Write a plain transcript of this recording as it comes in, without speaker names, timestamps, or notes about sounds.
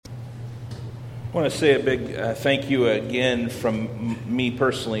I want to say a big thank you again from me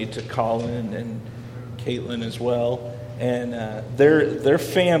personally to Colin and Caitlin as well. And their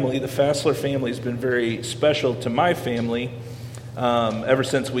family, the Fassler family, has been very special to my family ever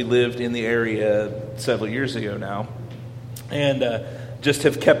since we lived in the area several years ago now. And just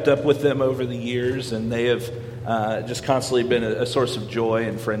have kept up with them over the years, and they have just constantly been a source of joy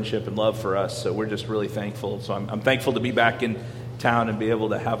and friendship and love for us. So we're just really thankful. So I'm thankful to be back in town and be able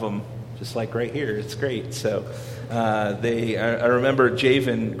to have them just like right here. It's great. So I remember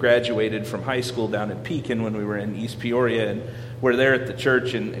Javen graduated from high school down in Pekin when we were in East Peoria, and we're there at the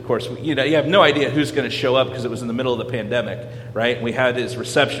church, and of course, you have no idea who's going to show up because it was in the middle of the pandemic, right? We had his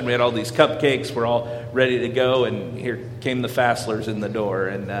reception, we had all these cupcakes, we're all ready to go, and here came the Fasslers in the door,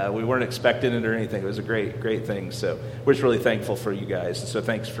 and we weren't expecting it or anything. It was a great thing, so we're just really thankful for you guys, and so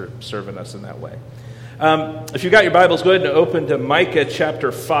thanks for serving us in that way. If you got your Bibles, go ahead and open to Micah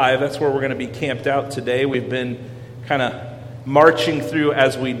chapter 5. That's where we're going to be camped out today. We've been kind of marching through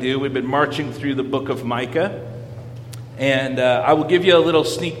as we do. We've been marching through the book of Micah. And I will give you a little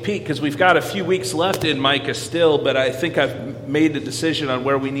sneak peek because we've got a few weeks left in Micah still, but I think I've made the decision on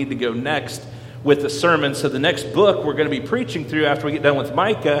where we need to go next with the sermon. So the next book we're going to be preaching through after we get done with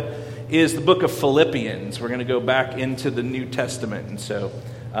Micah is the book of Philippians. We're going to go back into the New Testament. And so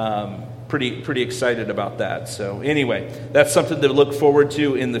pretty excited about that. So anyway, that's something to look forward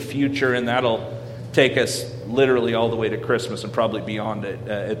to in the future, and that'll take us literally all the way to Christmas and probably beyond it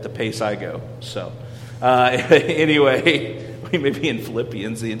at the pace I go. So anyway, we may be in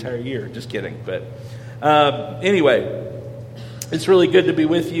Philippians the entire year. Just kidding. But anyway, it's really good to be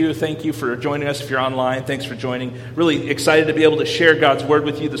with you. Thank you for joining us. If you're online, thanks for joining. Really excited to be able to share God's word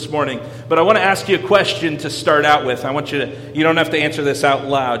with you this morning. But I want to ask you a question to start out with. I want you don't have to answer this out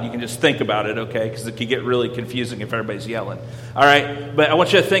loud. You can just think about it, okay? Because it can get really confusing if everybody's yelling. All right? But I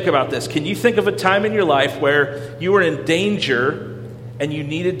want you to think about this. Can you think of a time in your life where you were in danger and you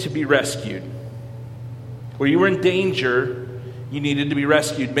needed to be rescued? Where you were in danger, you needed to be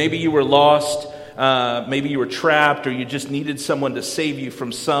rescued. Maybe you were lost. Maybe you were trapped, or you just needed someone to save you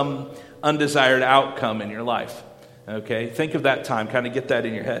from some undesired outcome in your life. Okay, think of that time. Kind of get that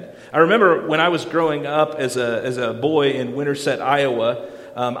in your head. I remember when I was growing up as a boy in Winterset, Iowa.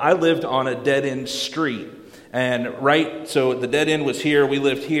 I lived on a dead-end street, so the dead end was here. We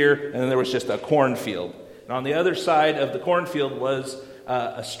lived here, and then there was just a cornfield. And on the other side of the cornfield was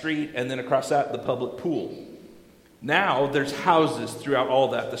a street, and then across that the public pool. Now, there's houses throughout all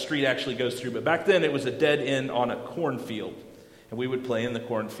that. The street actually goes through. But back then, it was a dead end on a cornfield. And we would play in the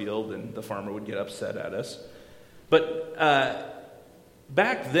cornfield, and the farmer would get upset at us. But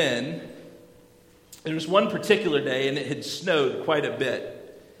back then, there was one particular day, and it had snowed quite a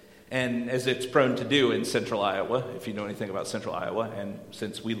bit. And as it's prone to do in central Iowa, if you know anything about central Iowa, and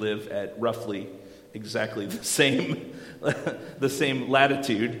since we live at roughly exactly the same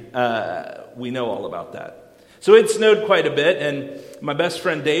latitude, we know all about that. So it snowed quite a bit, and my best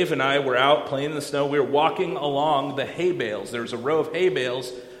friend Dave and I were out playing in the snow. We were walking along the hay bales. There was a row of hay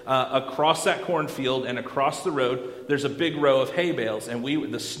bales across that cornfield, and across the road, there's a big row of hay bales. And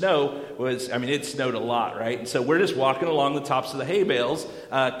the snow was, it snowed a lot, right? And so we're just walking along the tops of the hay bales,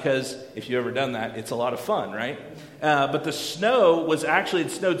 because if you've ever done that, it's a lot of fun, right? But the snow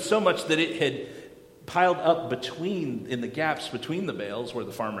it snowed so much that it had piled up in the gaps between the bales where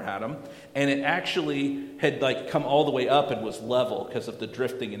the farmer had them, and it actually had come all the way up and was level because of the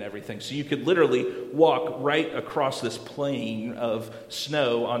drifting and everything. So you could literally walk right across this plain of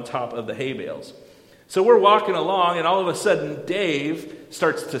snow on top of the hay bales. So we're walking along, and all of a sudden Dave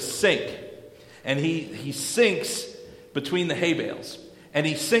starts to sink, and he sinks between the hay bales, and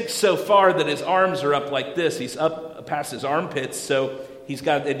he sinks so far that his arms are up like this. He's up past his armpits, so he's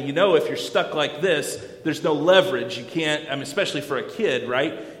got, and if you're stuck like this, there's no leverage. You can't, especially for a kid,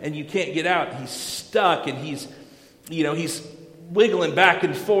 right? And you can't get out. He's stuck, and he's wiggling back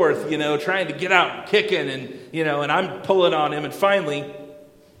and forth, trying to get out, kicking, and I'm pulling on him. And finally,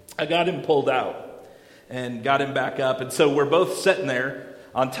 I got him pulled out and got him back up. And so we're both sitting there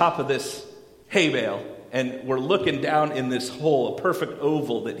on top of this hay bale, and we're looking down in this hole, a perfect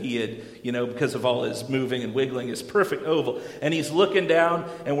oval that he had, because of all his moving and wiggling, his perfect oval. And he's looking down,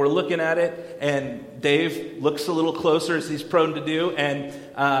 and we're looking at it, and Dave looks a little closer, as he's prone to do, and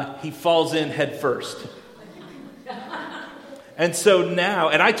he falls in head first. And so now,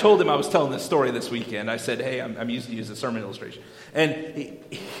 and I told him I was telling this story this weekend. I said, hey, I'm using you as a sermon illustration. And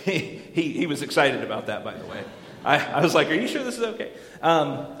he was excited about that, by the way. I was like, are you sure this is okay?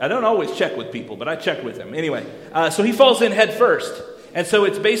 I don't always check with people, but I checked with him. Anyway, so he falls in head first. And so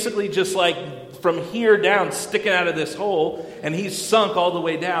it's basically just like from here down, sticking out of this hole, and he's sunk all the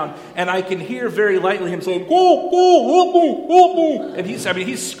way down. And I can hear very lightly him saying, "Go, go, help me, help me." And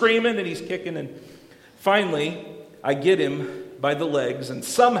he's screaming and he's kicking. And finally, I get him by the legs, and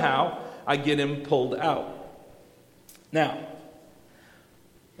somehow I get him pulled out. Now,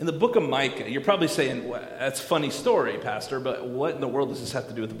 in the book of Micah, you're probably saying, well, that's a funny story, Pastor, but what in the world does this have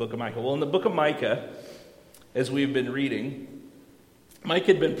to do with the book of Micah? Well, in the book of Micah, as we've been reading, Micah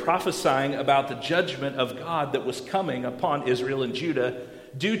had been prophesying about the judgment of God that was coming upon Israel and Judah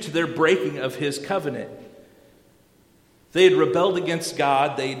due to their breaking of his covenant. They had rebelled against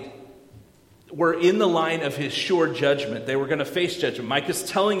God. They were in the line of his sure judgment. They were going to face judgment. Micah's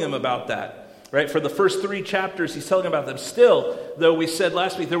telling them about that, right? For the first 3 chapters, he's telling about them. Still, though we said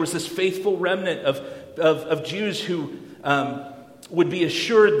last week, there was this faithful remnant of Jews who would be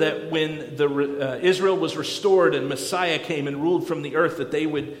assured that when Israel was restored and Messiah came and ruled from the earth, that they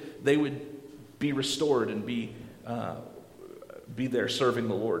would be restored and be there serving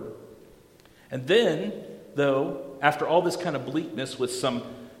the Lord. And then, though, after all this kind of bleakness with some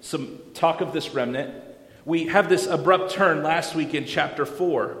talk of this remnant, we have this abrupt turn last week in chapter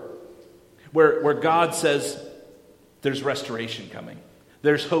 4, where God says there's restoration coming.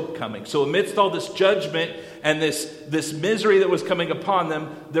 There's hope coming. So amidst all this judgment and this misery that was coming upon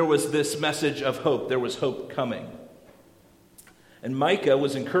them, there was this message of hope. There was hope coming. And Micah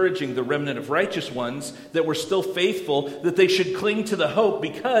was encouraging the remnant of righteous ones that were still faithful, that they should cling to the hope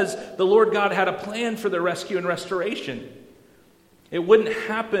because the Lord God had a plan for their rescue and restoration. It wouldn't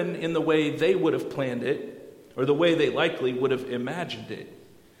happen in the way they would have planned it or the way they likely would have imagined it.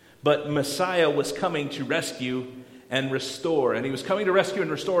 But Messiah was coming to rescue and restore. And he was coming to rescue and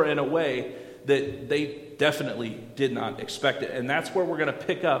restore in a way that they definitely did not expect it. And that's where we're going to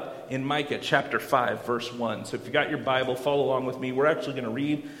pick up in Micah chapter 5, verse 1. So if you got your Bible, follow along with me. We're actually going to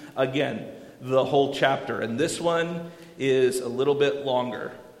read again the whole chapter. And this one is a little bit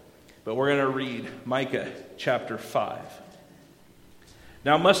longer. But we're going to read Micah chapter 5.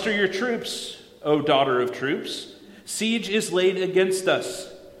 Now muster your troops, O daughter of troops. Siege is laid against us.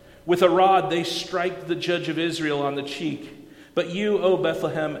 With a rod they strike the judge of Israel on the cheek. But you, O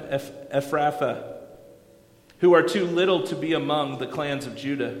Bethlehem Ephrathah, who are too little to be among the clans of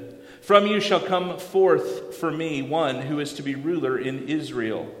Judah, from you shall come forth for me one who is to be ruler in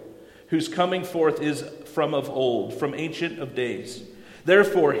Israel, whose coming forth is from of old, from ancient of days.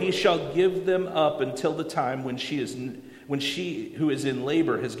 Therefore he shall give them up until the time when she who is in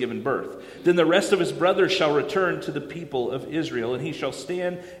labor has given birth. Then the rest of his brothers shall return to the people of Israel, and he shall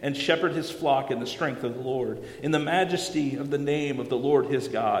stand and shepherd his flock in the strength of the Lord, in the majesty of the name of the Lord his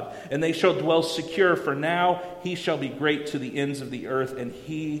God. And they shall dwell secure, for now he shall be great to the ends of the earth, and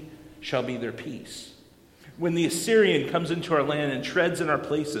he shall be their peace. When the Assyrian comes into our land and treads in our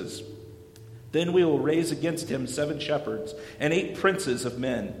places, then we will raise against him 7 shepherds and 8 princes of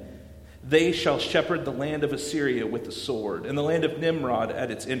men. They shall shepherd the land of Assyria with the sword, and the land of Nimrod at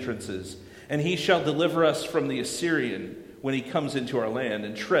its entrances. And he shall deliver us from the Assyrian when he comes into our land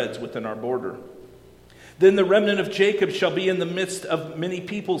and treads within our border. Then the remnant of Jacob shall be in the midst of many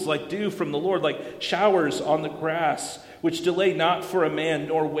peoples like dew from the Lord, like showers on the grass, which delay not for a man,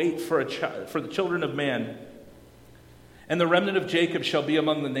 nor wait for the children of man. And the remnant of Jacob shall be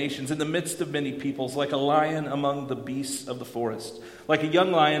among the nations, in the midst of many peoples, like a lion among the beasts of the forest, like a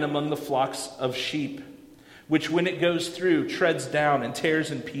young lion among the flocks of sheep, which when it goes through treads down and tears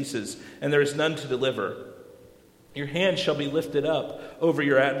in pieces, and there is none to deliver. Your hand shall be lifted up over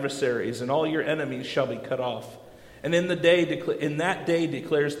your adversaries, and all your enemies shall be cut off. And in that day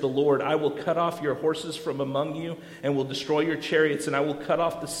declares the Lord, I will cut off your horses from among you, and will destroy your chariots, and I will cut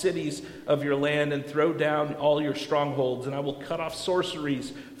off the cities of your land, and throw down all your strongholds, and I will cut off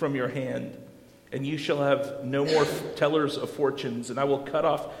sorceries from your hand. And you shall have no more tellers of fortunes, and I will cut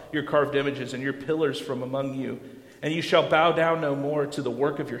off your carved images and your pillars from among you. And you shall bow down no more to the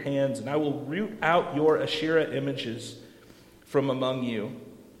work of your hands, and I will root out your Asherah images from among you,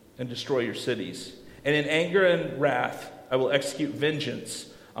 and destroy your cities. And in anger and wrath, I will execute vengeance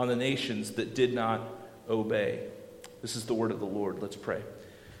on the nations that did not obey. This is the word of the Lord. Let's pray.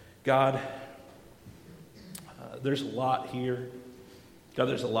 God, there's a lot here. God,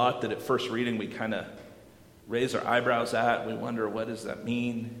 there's a lot that at first reading we kind of raise our eyebrows at. We wonder, what does that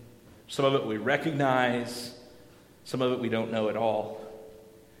mean? Some of it we recognize. Some of it we don't know at all.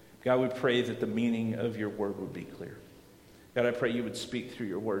 God, we pray that the meaning of your word would be clear. God, I pray you would speak through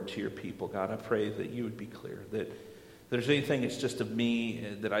your word to your people. God, I pray that you would be clear, that if there's anything that's just of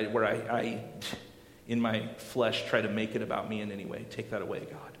me, that where I in my flesh try to make it about me in any way, take that away,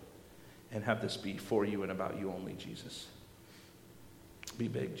 God, and have this be for you and about you only, Jesus. Be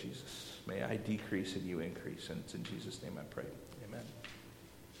big, Jesus. May I decrease and you increase. And it's in Jesus' name I pray. Amen.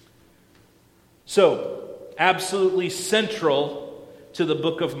 So, absolutely central to the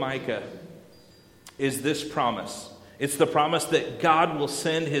book of Micah is this promise. It's the promise that God will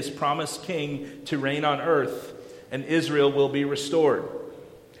send his promised king to reign on earth and Israel will be restored.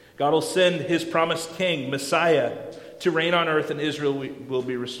 God will send his promised king, Messiah, to reign on earth and Israel will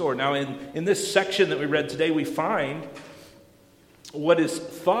be restored. Now, in this section that we read today, we find what is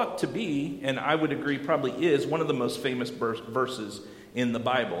thought to be, and I would agree probably is, one of the most famous verses in the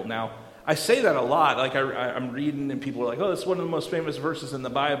Bible. Now, I say that a lot. Like I'm reading and people are like, oh, it's one of the most famous verses in the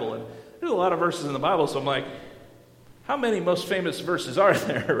Bible. And there's a lot of verses in the Bible, so I'm like, how many most famous verses are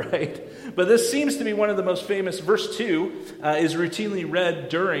there, right? But this seems to be one of the most famous. Verse 2 is routinely read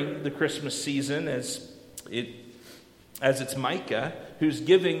during the Christmas season as it's Micah, who's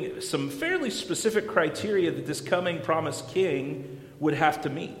giving some fairly specific criteria that this coming promised king would have to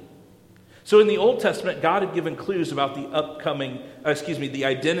meet. So in the Old Testament, God had given clues about the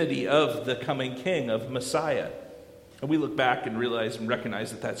identity of the coming king, of Messiah. And we look back and realize and recognize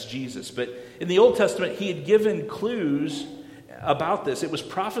that that's Jesus. But in the Old Testament, he had given clues about this. It was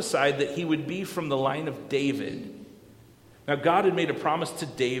prophesied that he would be from the line of David. Now, God had made a promise to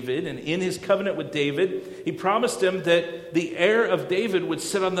David, and in his covenant with David, he promised him that the heir of David would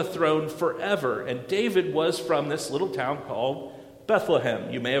sit on the throne forever. And David was from this little town called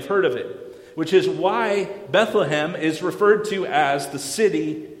Bethlehem. You may have heard of it, which is why Bethlehem is referred to as the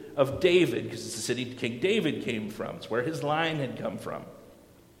city of David, because it's the city King David came from. It's where his line had come from.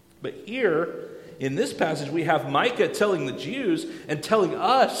 But here, in this passage, we have Micah telling the Jews and telling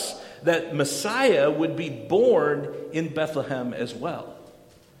us that Messiah would be born in Bethlehem as well.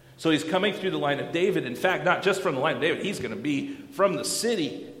 So he's coming through the line of David. In fact, not just from the line of David, he's going to be from the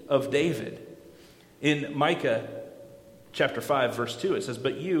city of David. In Micah chapter 5, verse 2, it says,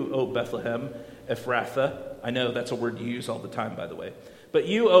 "But you, O Bethlehem Ephrathah," I know that's a word you use all the time, by the way. "But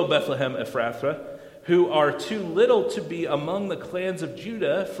you, O Bethlehem Ephrathah, who are too little to be among the clans of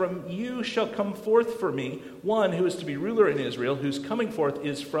Judah, from you shall come forth for me one who is to be ruler in Israel, whose coming forth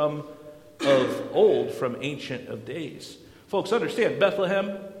is from of old, from ancient of days." Folks, understand,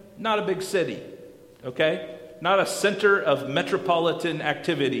 Bethlehem, not a big city, okay? Not a center of metropolitan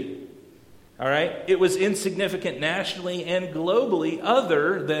activity, all right? It was insignificant nationally and globally,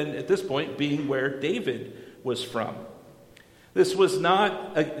 other than, at this point, being where David was from. This was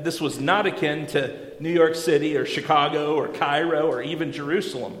not akin to New York City or Chicago or Cairo or even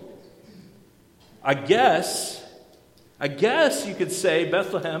Jerusalem. I guess you could say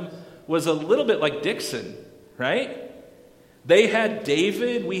Bethlehem was a little bit like Dixon, right? They had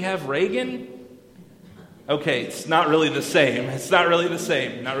David, we have Reagan. Okay, it's not really the same. Not really the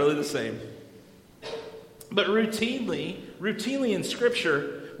same. But routinely in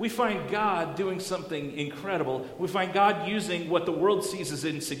Scripture, we find God doing something incredible. We find God using what the world sees as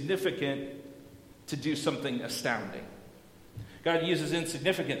insignificant to do something astounding. God uses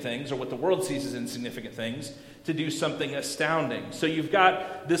insignificant things, or what the world sees as insignificant things, to do something astounding. So you've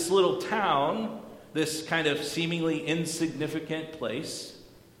got this little town, this kind of seemingly insignificant place,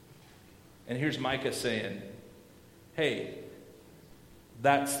 and here's Micah saying, hey,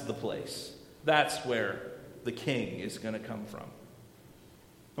 that's the place. That's where the king is going to come from.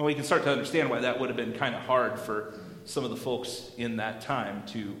 And we can start to understand why that would have been kind of hard for some of the folks in that time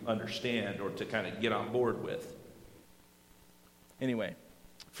to understand or to kind of get on board with. Anyway,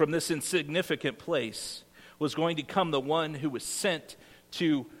 from this insignificant place was going to come the one who was sent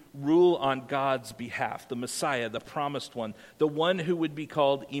to rule on God's behalf, the Messiah, the promised one, the one who would be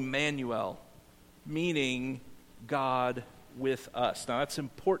called Emmanuel, meaning God with us. Now, that's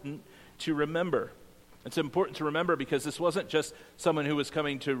important to remember. It's important to remember because this wasn't just someone who was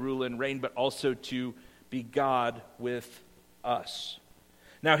coming to rule and reign, but also to be God with us.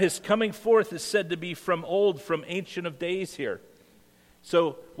 Now, his coming forth is said to be from old, from ancient of days here.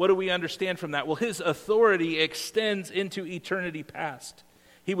 So what do we understand from that? Well, his authority extends into eternity past.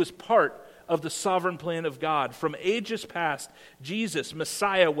 He was part of the sovereign plan of God. From ages past, Jesus,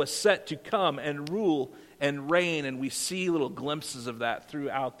 Messiah, was set to come and rule and reign, and we see little glimpses of that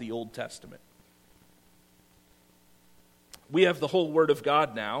throughout the Old Testament. We have the whole Word of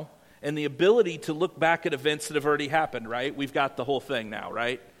God now, and the ability to look back at events that have already happened, right? We've got the whole thing now,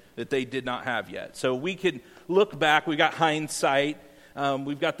 right? That they did not have yet. So we can look back. We've got hindsight.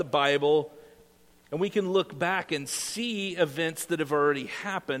 We've got the Bible. And we can look back and see events that have already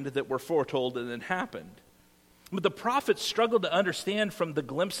happened that were foretold and then happened. But the prophets struggled to understand from the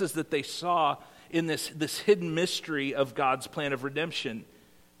glimpses that they saw in this hidden mystery of God's plan of redemption.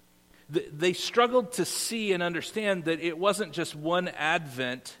 they struggled to see and understand that it wasn't just one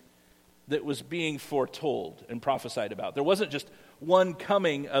advent that was being foretold and prophesied about. There wasn't just one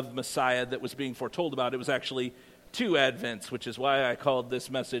coming of Messiah that was being foretold about. It was actually two advents, which is why I called this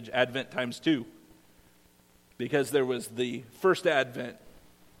message Advent times 2. Because there was the first advent,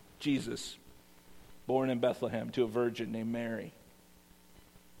 Jesus, born in Bethlehem to a virgin named Mary,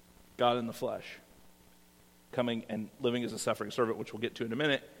 God in the flesh, coming and living as a suffering servant, which we'll get to in a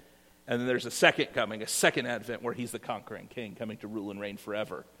minute. And then there's a second coming, a second advent, where he's the conquering king, coming to rule and reign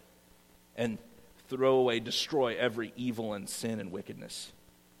forever and destroy every evil and sin and wickedness.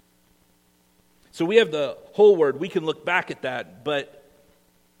 So we have the whole word. We can look back at that, but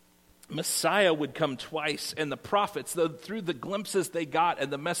Messiah would come twice, and the prophets, through the glimpses they got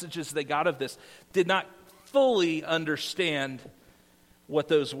and the messages they got of this, did not fully understand what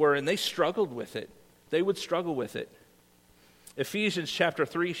those were, and they struggled with it. They would struggle with it. Ephesians chapter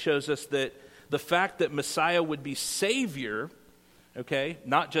 3 shows us that the fact that Messiah would be Savior, okay,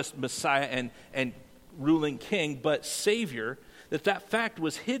 not just Messiah and ruling king, but Savior, that fact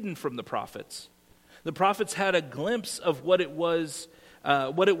was hidden from the prophets. The prophets had a glimpse of what it was,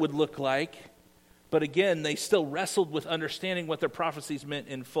 what it would look like, but again, they still wrestled with understanding what their prophecies meant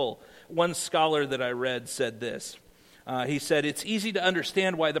in full. One scholar that I read said this. He said, "It's easy to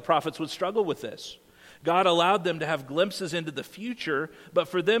understand why the prophets would struggle with this. God allowed them to have glimpses into the future, but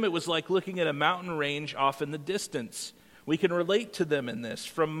for them it was like looking at a mountain range off in the distance. We can relate to them in this.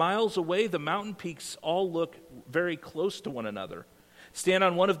 From miles away, the mountain peaks all look very close to one another. Stand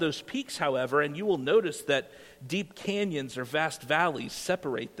on one of those peaks, however, and you will notice that deep canyons or vast valleys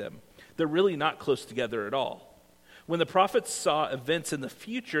separate them. They're really not close together at all. When the prophets saw events in the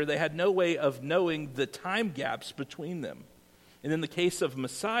future, they had no way of knowing the time gaps between them. And in the case of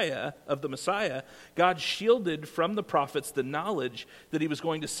the Messiah, God shielded from the prophets the knowledge that he was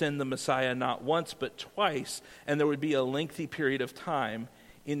going to send the Messiah not once but twice, and there would be a lengthy period of time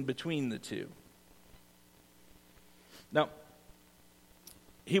in between the two." Now,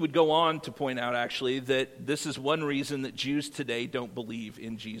 he would go on to point out, actually, that this is one reason that Jews today don't believe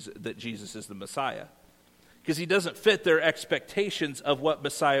in Jesus, that Jesus is the Messiah. Because he doesn't fit their expectations of what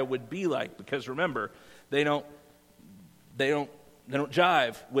Messiah would be like. Because remember, they don't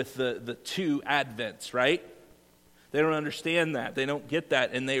jive with the two advents, right? They don't understand that. They don't get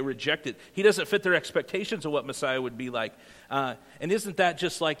that, and they reject it. He doesn't fit their expectations of what Messiah would be like. And isn't that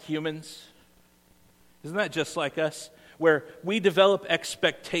just like humans? Isn't that just like us? Where we develop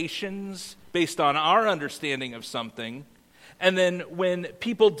expectations based on our understanding of something, and then when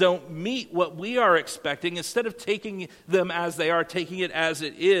people don't meet what we are expecting, instead of taking them as they are, taking it as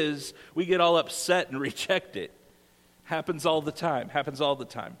it is, we get all upset and reject it. Happens all the time.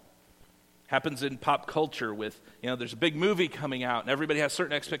 Happens in pop culture with, there's a big movie coming out and everybody has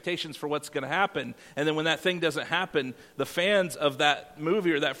certain expectations for what's going to happen. And then when that thing doesn't happen, the fans of that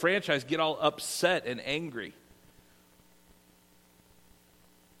movie or that franchise get all upset and angry.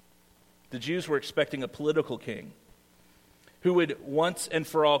 The Jews were expecting a political king who would once and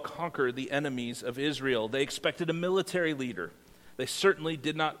for all conquer the enemies of Israel. They expected a military leader. They certainly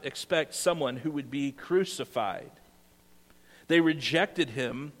did not expect someone who would be crucified. They rejected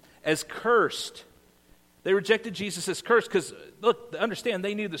him as cursed. They rejected Jesus as cursed because, look, understand,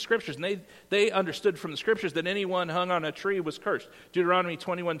 they knew the Scriptures, and they understood from the Scriptures that anyone hung on a tree was cursed. Deuteronomy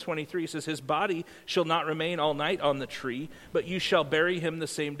 21:23 says, "His body shall not remain all night on the tree, but you shall bury him the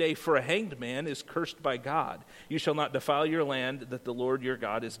same day, for a hanged man is cursed by God. You shall not defile your land that the Lord your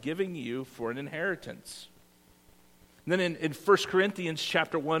God is giving you for an inheritance." And then in 1 Corinthians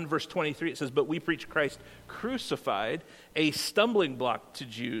chapter 1, verse 23, it says, "But we preach Christ crucified, a stumbling block to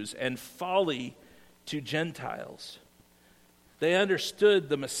Jews and folly to Gentiles." They understood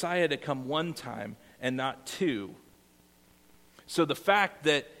the Messiah to come one time and not two. So the fact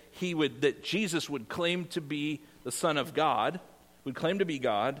that Jesus would claim to be the Son of God, would claim to be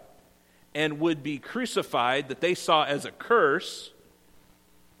God, and would be crucified, that they saw as a curse,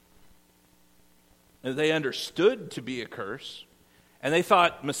 and they understood to be a curse, and they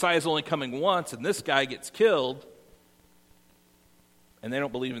thought Messiah's only coming once and this guy gets killed, and they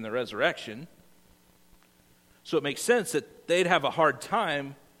don't believe in the resurrection. So it makes sense that they'd have a hard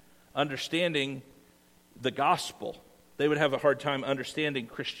time understanding the gospel. They would have a hard time understanding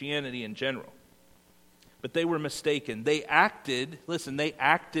Christianity in general. But they were mistaken. They acted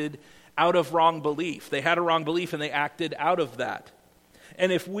out of wrong belief. They had a wrong belief and they acted out of that.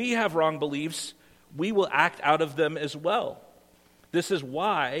 And if we have wrong beliefs, we will act out of them as well. This is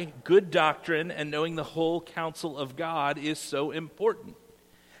why good doctrine and knowing the whole counsel of God is so important.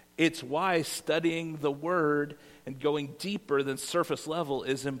 It's why studying the Word and going deeper than surface level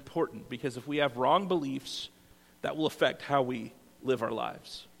is important, because if we have wrong beliefs, that will affect how we live our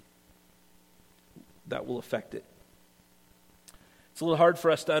lives. That will affect it. It's a little hard for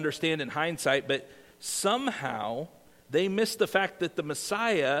us to understand in hindsight, but somehow they missed the fact that the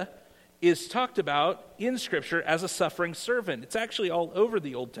Messiah is talked about in Scripture as a suffering servant. It's actually all over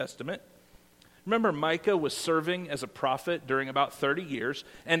the Old Testament. Remember, Micah was serving as a prophet during about 30 years,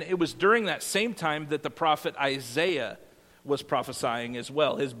 and it was during that same time that the prophet Isaiah was prophesying as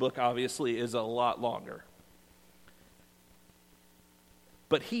well. His book, obviously, is a lot longer.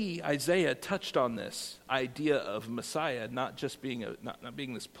 But Isaiah, touched on this idea of Messiah not just being not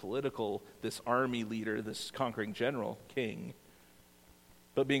being this political, this army leader, this conquering general, king,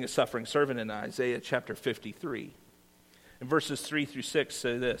 but being a suffering servant in Isaiah chapter 53. And verses 3 through 6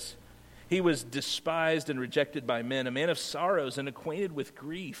 say this: He was despised and rejected by men, a man of sorrows and acquainted with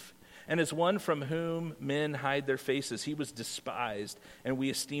grief, and as one from whom men hide their faces. He was despised, and we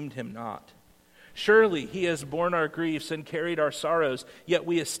esteemed him not. Surely he has borne our griefs and carried our sorrows, yet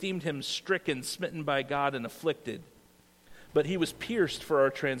we esteemed him stricken, smitten by God, and afflicted. But he was pierced for our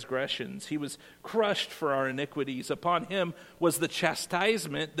transgressions. He was crushed for our iniquities. Upon him was the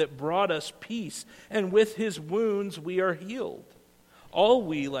chastisement that brought us peace, and with his wounds we are healed. All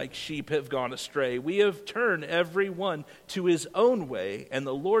we like sheep have gone astray. We have turned every one to his own way, and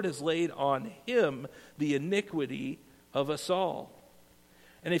the Lord has laid on him the iniquity of us all.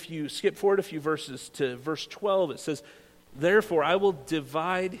 And if you skip forward a few verses to verse 12, it says, Therefore I will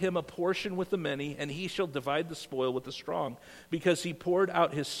divide him a portion with the many, and he shall divide the spoil with the strong, because he poured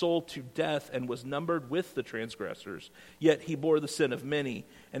out his soul to death and was numbered with the transgressors. Yet he bore the sin of many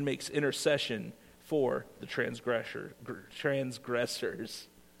and makes intercession for the transgressors.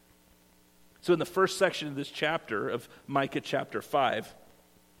 So in the first section of this chapter of Micah chapter 5,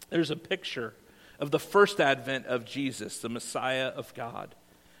 there's a picture of the first advent of Jesus, the Messiah of God,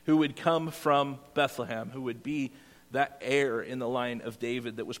 who would come from Bethlehem, who would be that heir in the line of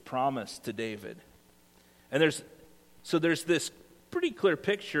David that was promised to David. And there's this pretty clear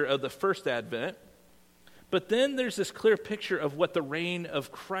picture of the first advent, but then there's this clear picture of what the reign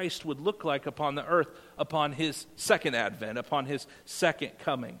of Christ would look like upon the earth upon his second advent, upon his second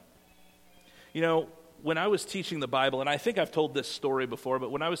coming. You know, when I was teaching the Bible, and I think I've told this story before,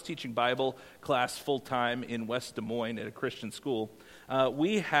 but when I was teaching Bible class full-time in West Des Moines at a Christian school,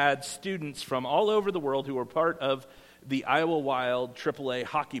 we had students from all over the world who were part of the Iowa Wild AAA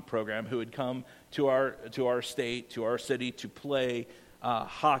hockey program who had come to our state, to our city to play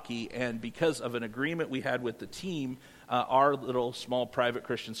hockey. And because of an agreement we had with the team, our little small private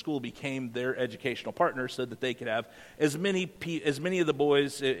Christian school became their educational partner so that they could have as many of the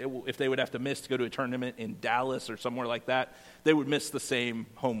boys, if they would have to miss to go to a tournament in Dallas or somewhere like that, they would miss the same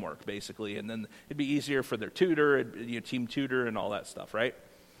homework, basically. And then it'd be easier for their tutor, team tutor, and all that stuff, right?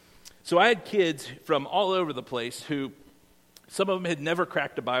 So I had kids from all over the place who, some of them had never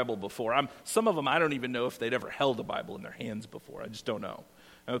cracked a Bible before. Some of them, I don't even know if they'd ever held a Bible in their hands before. I just don't know.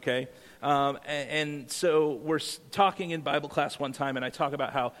 Okay? And so we're talking in Bible class one time, and I talk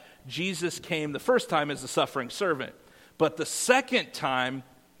about how Jesus came the first time as a suffering servant, but the second time,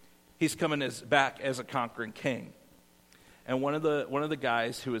 he's coming back as a conquering king. And one of the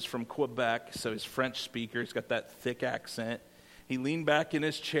guys who is from Quebec, so he's French speaker, he's got that thick accent, he leaned back in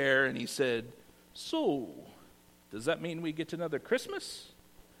his chair and he said, "So, does that mean we get another Christmas?"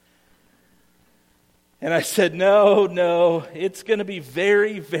 And I said, no, it's going to be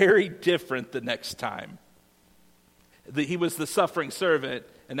very, very different the next time. He was the suffering servant,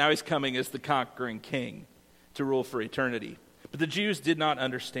 and now he's coming as the conquering king to rule for eternity. But the Jews did not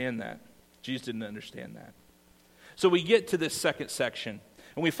understand that. Jews didn't understand that. So we get to this second section,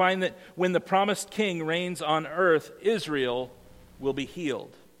 and we find that when the promised king reigns on earth, Israel will be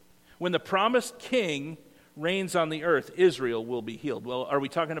healed. When the promised king reigns on the earth, Israel will be healed. Well, are we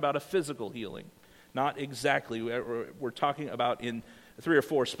talking about a physical healing? Not exactly. We're talking about in 3 or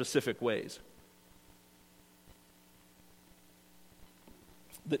 4 specific ways.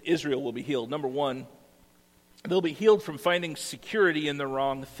 That Israel will be healed. Number 1, they'll be healed from finding security in the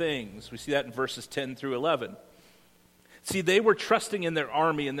wrong things. We see that in verses 10 through 11. See, they were trusting in their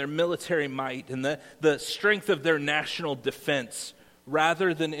army and their military might and the strength of their national defense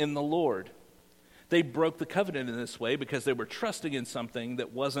rather than in the Lord. They broke the covenant in this way because they were trusting in something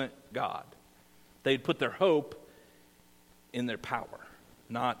that wasn't God. They'd put their hope in their power,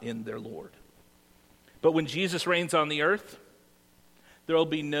 not in their Lord. But when Jesus reigns on the earth, there will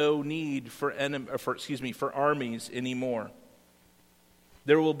be no need for armies anymore.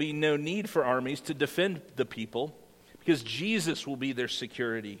 There will be no need for armies to defend the people because Jesus will be their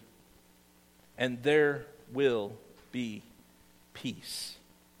security. and there will be peace.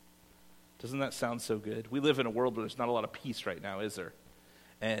 Doesn't that sound so good? We live in a world where there's not a lot of peace right now, is there?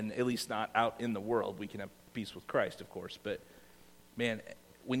 And at least not out in the world. We can have peace with Christ, of course. But, man,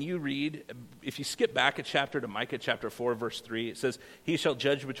 when you read, if you skip back a chapter to Micah chapter 4, verse 3, it says, "He shall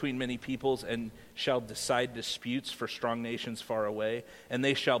judge between many peoples and shall decide disputes for strong nations far away. And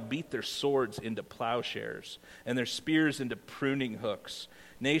they shall beat their swords into plowshares and their spears into pruning hooks.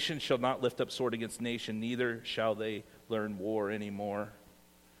 Nation shall not lift up sword against nation, neither shall they learn war anymore."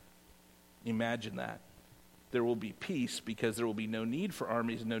 Imagine that. There will be peace because there will be no need for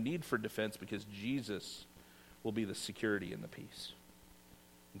armies, no need for defense, because Jesus will be the security and the peace.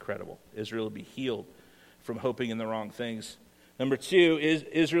 Incredible. Israel will be healed from hoping in the wrong things. Number 2,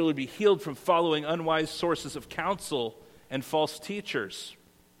 Israel will be healed from following unwise sources of counsel and false teachers.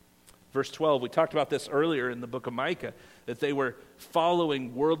 Verse 12, we talked about this earlier in the book of Micah, that they were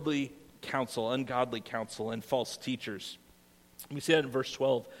following worldly counsel, ungodly counsel, and false teachers. We see that in verse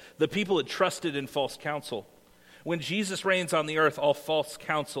 12. The people had trusted in false counsel. When Jesus reigns on the earth, all false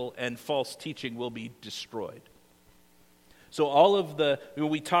counsel and false teaching will be destroyed. So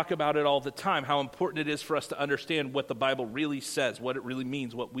we talk about it all the time, how important it is for us to understand what the Bible really says, what it really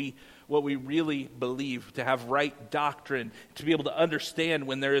means, what we really believe, to have right doctrine, to be able to understand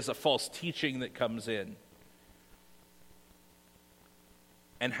when there is a false teaching that comes in.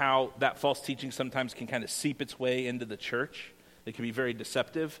 And how that false teaching sometimes can kind of seep its way into the church. It can be very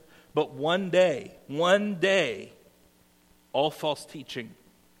deceptive. But one day, all false teaching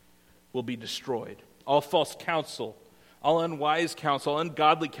will be destroyed. All false counsel, all unwise counsel,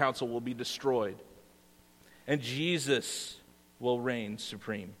 ungodly counsel will be destroyed. And Jesus will reign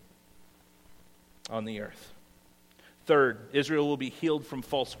supreme on the earth. Third, Israel will be healed from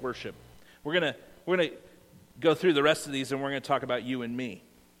false worship. We're going to go through the rest of these, and we're going to talk about you and me,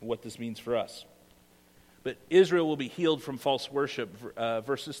 what this means for us. But Israel will be healed from false worship,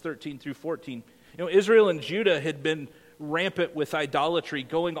 verses 13 through 14. Israel and Judah had been rampant with idolatry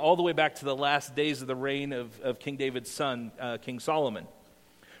going all the way back to the last days of the reign of King David's son, King Solomon.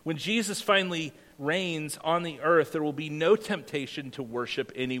 When Jesus finally reigns on the earth, there will be no temptation to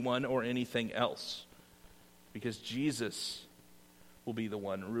worship anyone or anything else, because Jesus will be the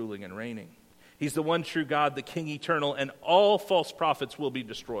one ruling and reigning. He's the one true God, the King eternal, and all false prophets will be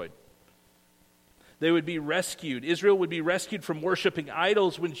destroyed. They would be rescued. Israel would be rescued from worshiping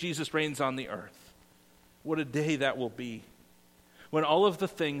idols when Jesus reigns on the earth. What a day that will be. When all of the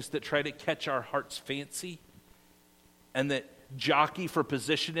things that try to catch our heart's fancy and that jockey for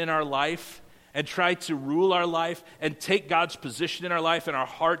position in our life and try to rule our life and take God's position in our life, and our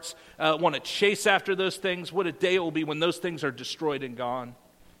hearts want to chase after those things, what a day it will be when those things are destroyed and gone.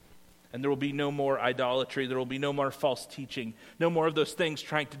 And there will be no more idolatry. There will be no more false teaching. No more of those things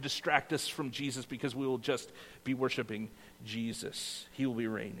trying to distract us from Jesus, because we will just be worshiping Jesus. He will be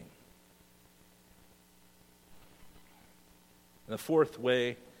reigning. And the fourth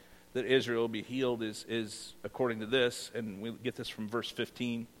way that Israel will be healed is according to this, and we get this from verse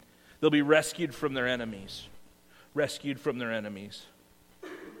 15. They'll be rescued from their enemies. Rescued from their enemies.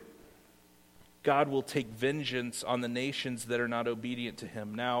 God will take vengeance on the nations that are not obedient to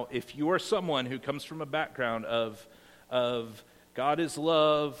him. Now, if you are someone who comes from a background of God is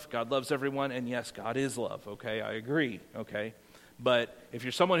love, God loves everyone, and yes, God is love, okay, I agree, okay? But if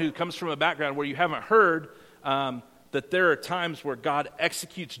you're someone who comes from a background where you haven't heard that there are times where God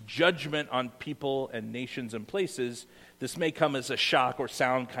executes judgment on people and nations and places, this may come as a shock or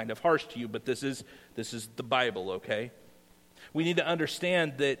sound kind of harsh to you, but this is the Bible, okay? We need to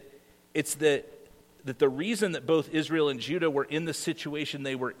understand that it's that the reason that both Israel and Judah were in the situation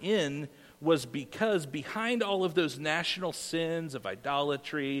they were in was because behind all of those national sins of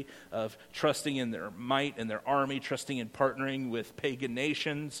idolatry, of trusting in their might and their army, trusting in partnering with pagan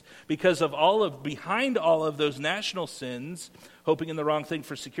nations, behind all of those national sins, hoping in the wrong thing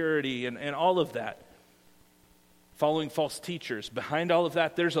for security and all of that, following false teachers, behind all of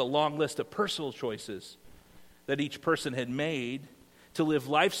that, there's a long list of personal choices that each person had made to live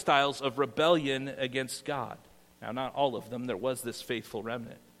lifestyles of rebellion against God. Now, not all of them. There was this faithful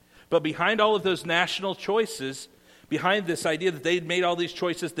remnant. But behind all of those national choices, behind this idea that they'd made all these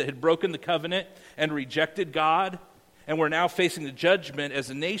choices that had broken the covenant and rejected God, and were now facing the judgment as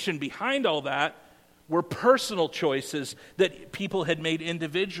a nation, behind all that were personal choices that people had made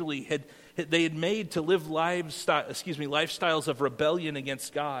individually. They had made to live lifestyles of rebellion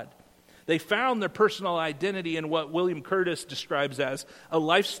against God. They found their personal identity in what William Curtis describes as a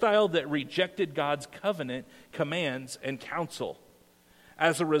lifestyle that rejected God's covenant, commands, and counsel.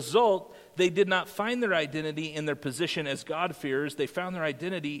 As a result, they did not find their identity in their position as God-fearers. They found their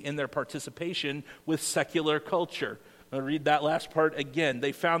identity in their participation with secular culture. I'll read that last part again.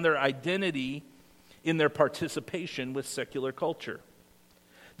 They found their identity in their participation with secular culture.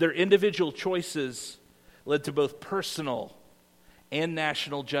 Their individual choices led to both personal and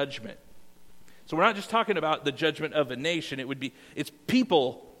national judgment. So we're not just talking about the judgment of a nation. It's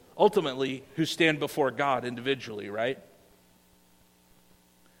people ultimately who stand before God individually, right?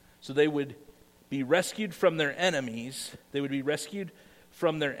 So they would be rescued from their enemies.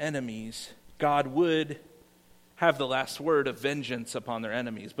 God would have the last word of vengeance upon their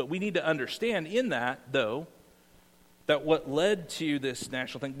enemies. But we need to understand in that, though, that what led to this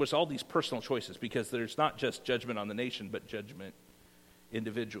national thing was all these personal choices, because there's not just judgment on the nation, but judgment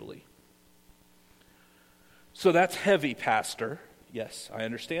individually. So that's heavy, Pastor. Yes, I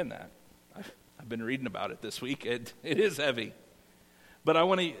understand that. I've been reading about it this week. It is heavy. But I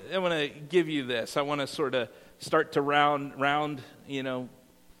want to give you this. I want to sort of start to round,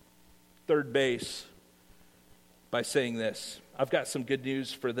 third base by saying this. I've got some good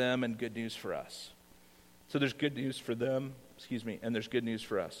news for them and good news for us. So there's good news for them, and there's good news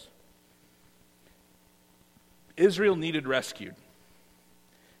for us. Israel needed rescued.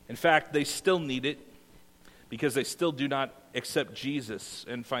 In fact, they still need it because they still do not accept Jesus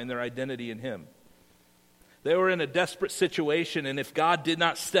and find their identity in him. They were in a desperate situation, and if God did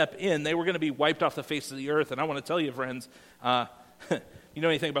not step in, they were going to be wiped off the face of the earth. And I want to tell you, friends, you know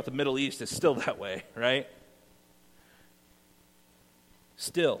anything about the Middle East, it's still that way, right?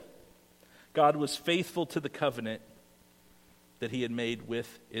 Still, God was faithful to the covenant that he had made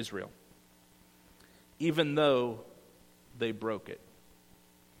with Israel, even though they broke it.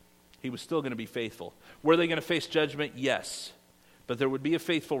 He was still going to be faithful. Were they going to face judgment? Yes. But there would be a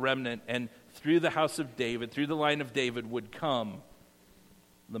faithful remnant, and through the house of David, through the line of David, would come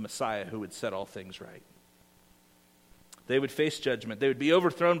the Messiah who would set all things right. They would face judgment. They would be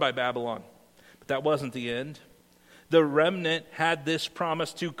overthrown by Babylon. But that wasn't the end. The remnant had this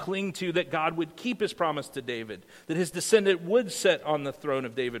promise to cling to, that God would keep his promise to David, that his descendant would sit on the throne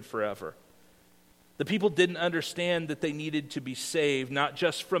of David forever. The people didn't understand that they needed to be saved, not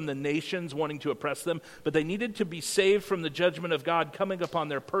just from the nations wanting to oppress them, but they needed to be saved from the judgment of God coming upon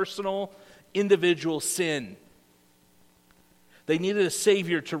their personal, individual sin. They needed a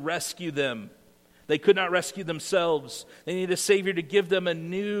Savior to rescue them. They could not rescue themselves. They needed a Savior to give them a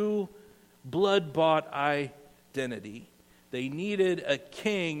new, blood-bought identity. They needed a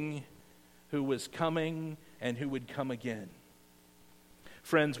king who was coming and who would come again.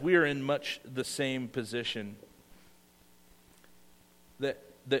 Friends, we are in much the same position. That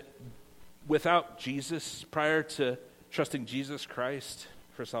without Jesus, prior to trusting Jesus Christ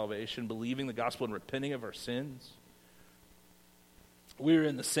for salvation, believing the gospel and repenting of our sins, we're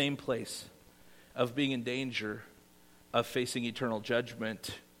in the same place of being in danger of facing eternal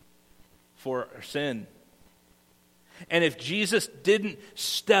judgment for our sin. And if Jesus didn't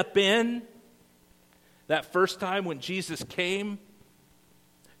step in that first time when Jesus came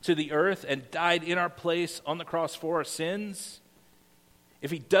to the earth and died in our place on the cross for our sins,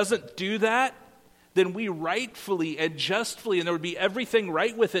 if he doesn't do that, then we rightfully and justly, and there would be everything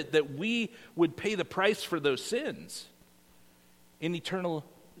right with it, that we would pay the price for those sins in eternal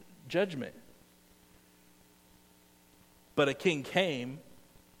judgment. But a king came,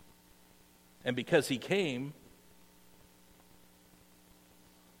 and because he came,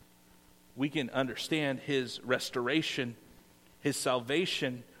 we can understand his restoration, his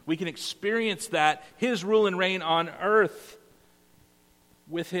salvation. We can experience that, his rule and reign on earth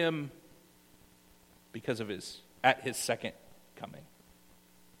with him at his second coming.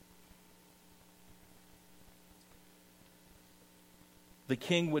 The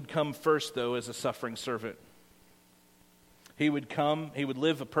king would come first, though, as a suffering servant. He would come, he would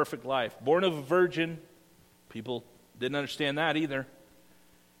live a perfect life. Born of a virgin, people didn't understand that either.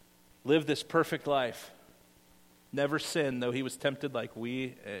 Lived this perfect life. Never sinned, though he was tempted like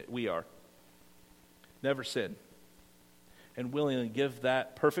we are. Never sinned. And willingly give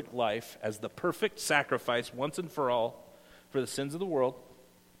that perfect life as the perfect sacrifice once and for all for the sins of the world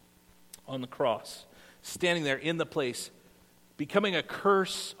on the cross. Standing there in the place, becoming a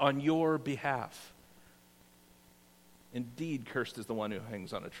curse on your behalf. Indeed, cursed is the one who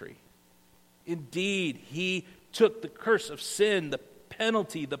hangs on a tree. Indeed, he took the curse of sin, the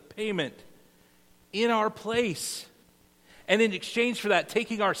penalty, the payment, in our place. And in exchange for that,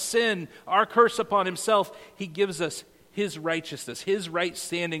 taking our sin, our curse upon himself, he gives us his righteousness, his right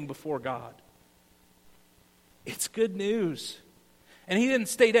standing before God. It's good news. And he didn't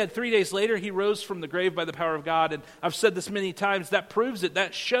stay dead. 3 days later, he rose from the grave by the power of God. And I've said this many times, that proves it.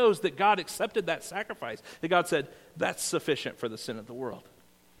 That shows that God accepted that sacrifice. That God said, that's sufficient for the sin of the world.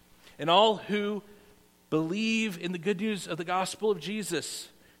 And all who believe in the good news of the gospel of Jesus,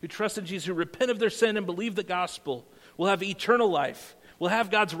 who trust in Jesus, who repent of their sin and believe the gospel, will have eternal life, will have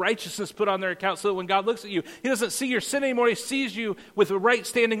God's righteousness put on their account, so that when God looks at you, he doesn't see your sin anymore. He sees you with the right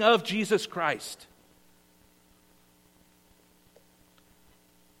standing of Jesus Christ.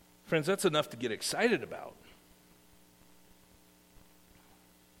 Friends, that's enough to get excited about.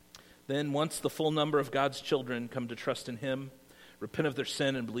 Then once the full number of God's children come to trust in him, repent of their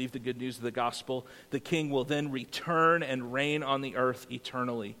sin, and believe the good news of the gospel, the king will then return and reign on the earth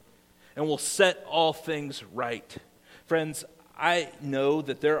eternally and will set all things right. Friends, I know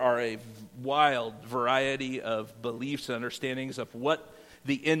that there are a wild variety of beliefs and understandings of what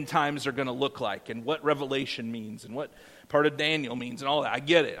the end times are going to look like and what Revelation means and what part of Daniel means and all that. I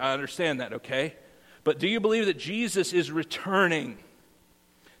get it. I understand that, okay? But do you believe that Jesus is returning?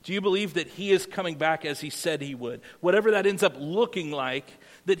 Do you believe that he is coming back as he said he would? Whatever that ends up looking like,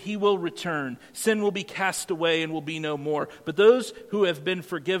 that he will return. Sin will be cast away and will be no more. But those who have been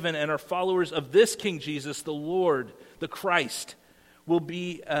forgiven and are followers of this King Jesus, the Lord, the Christ,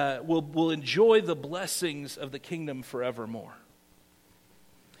 will enjoy the blessings of the kingdom forevermore.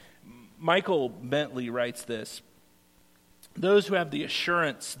 Michael Bentley writes this: those who have the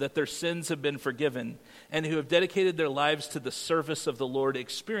assurance that their sins have been forgiven and who have dedicated their lives to the service of the Lord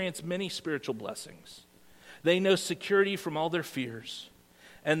experience many spiritual blessings. They know security from all their fears,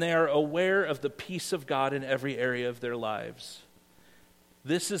 and they are aware of the peace of God in every area of their lives.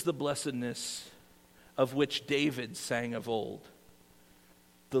 This is the blessedness of which David sang of old.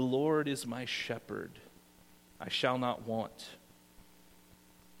 The Lord is my shepherd, I shall not want.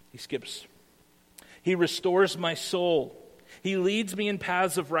 He skips. He restores my soul. He leads me in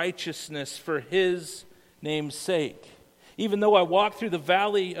paths of righteousness for his name's sake. Even though I walk through the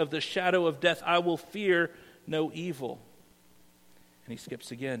valley of the shadow of death, I will fear no evil. And he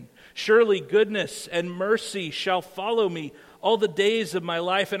skips again. Surely goodness and mercy shall follow me all the days of my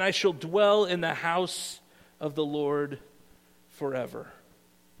life, and I shall dwell in the house of the Lord forever.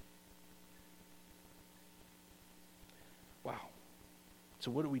 Wow.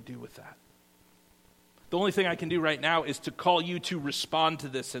 So what do we do with that? The only thing I can do right now is to call you to respond to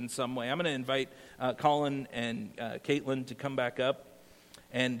this in some way. I'm going to invite Colin and Caitlin to come back up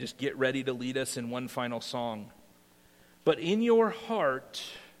and just get ready to lead us in one final song. But in your heart,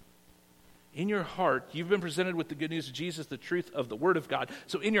 you've been presented with the good news of Jesus, the truth of the Word of God.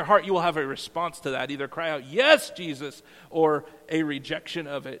 So in your heart, you will have a response to that. Either cry out, yes, Jesus, or a rejection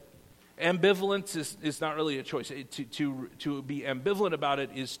of it. Ambivalence is not really a choice. To be ambivalent about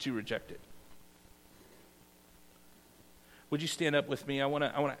it is to reject it. Would you stand up with me? I want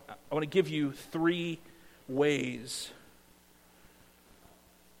to give you 3 ways.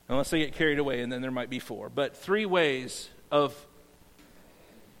 Unless I get carried away, and then there might be 4. But 3 ways of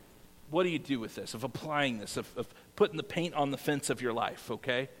what do you do with this, of applying this, of putting the paint on the fence of your life,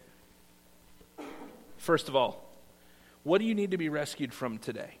 okay? First of all, what do you need to be rescued from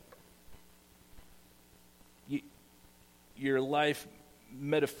today? Your life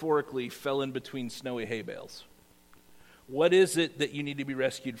metaphorically fell in between snowy hay bales. What is it that you need to be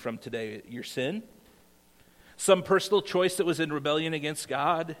rescued from today? Your sin? Some personal choice that was in rebellion against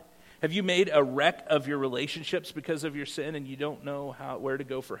God? Have you made a wreck of your relationships because of your sin and you don't know where to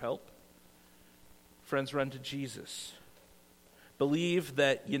go for help? Friends, run to Jesus. Believe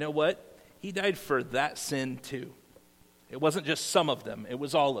that, you know what? He died for that sin too. It wasn't just some of them, it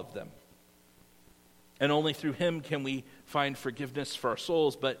was all of them. And only through him can we find forgiveness for our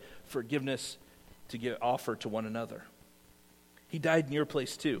souls, but forgiveness to offer to one another. He died in your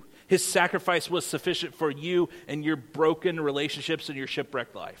place too. His sacrifice was sufficient for you and your broken relationships and your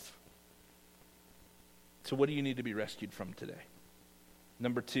shipwrecked life. So what do you need to be rescued from today?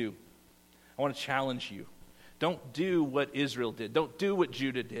 Number 2, I want to challenge you. Don't do what Israel did. Don't do what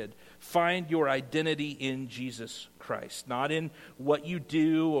Judah did. Find your identity in Jesus Christ. Not in what you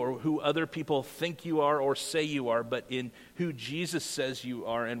do or who other people think you are or say you are, but in who Jesus says you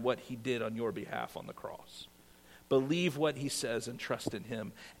are and what he did on your behalf on the cross. Believe what he says and trust in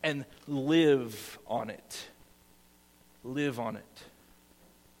him and live on it. Live on it.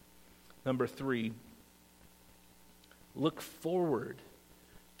 Number 3, look forward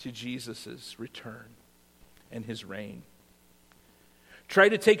to Jesus' return and his reign. Try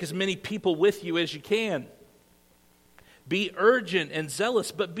to take as many people with you as you can. Be urgent and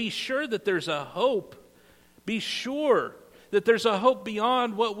zealous, but be sure that there's a hope. Be sure that there's a hope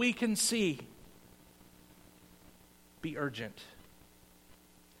beyond what we can see. Be urgent.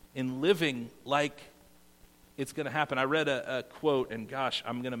 in living like it's going to happen. I read a quote, and gosh,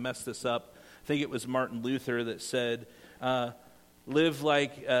 I'm going to mess this up. I think it was Martin Luther that said, live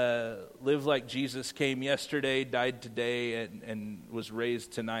like Jesus came yesterday, died today, and was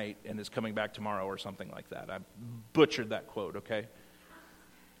raised tonight, and is coming back tomorrow, or something like that. I butchered that quote, okay?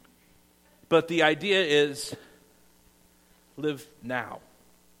 But the idea is, live now.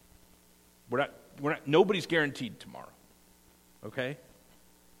 Nobody's guaranteed tomorrow, okay?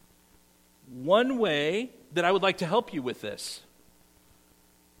 One way that I would like to help you with this,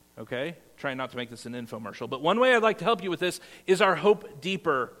 okay? Trying not to make this an infomercial, but one way I'd like to help you with this is our Hope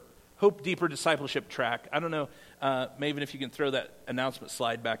Deeper discipleship track. I don't know, Maven, if you can throw that announcement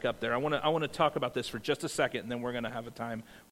slide back up there. I want to talk about this for just a second, and then we're going to have a time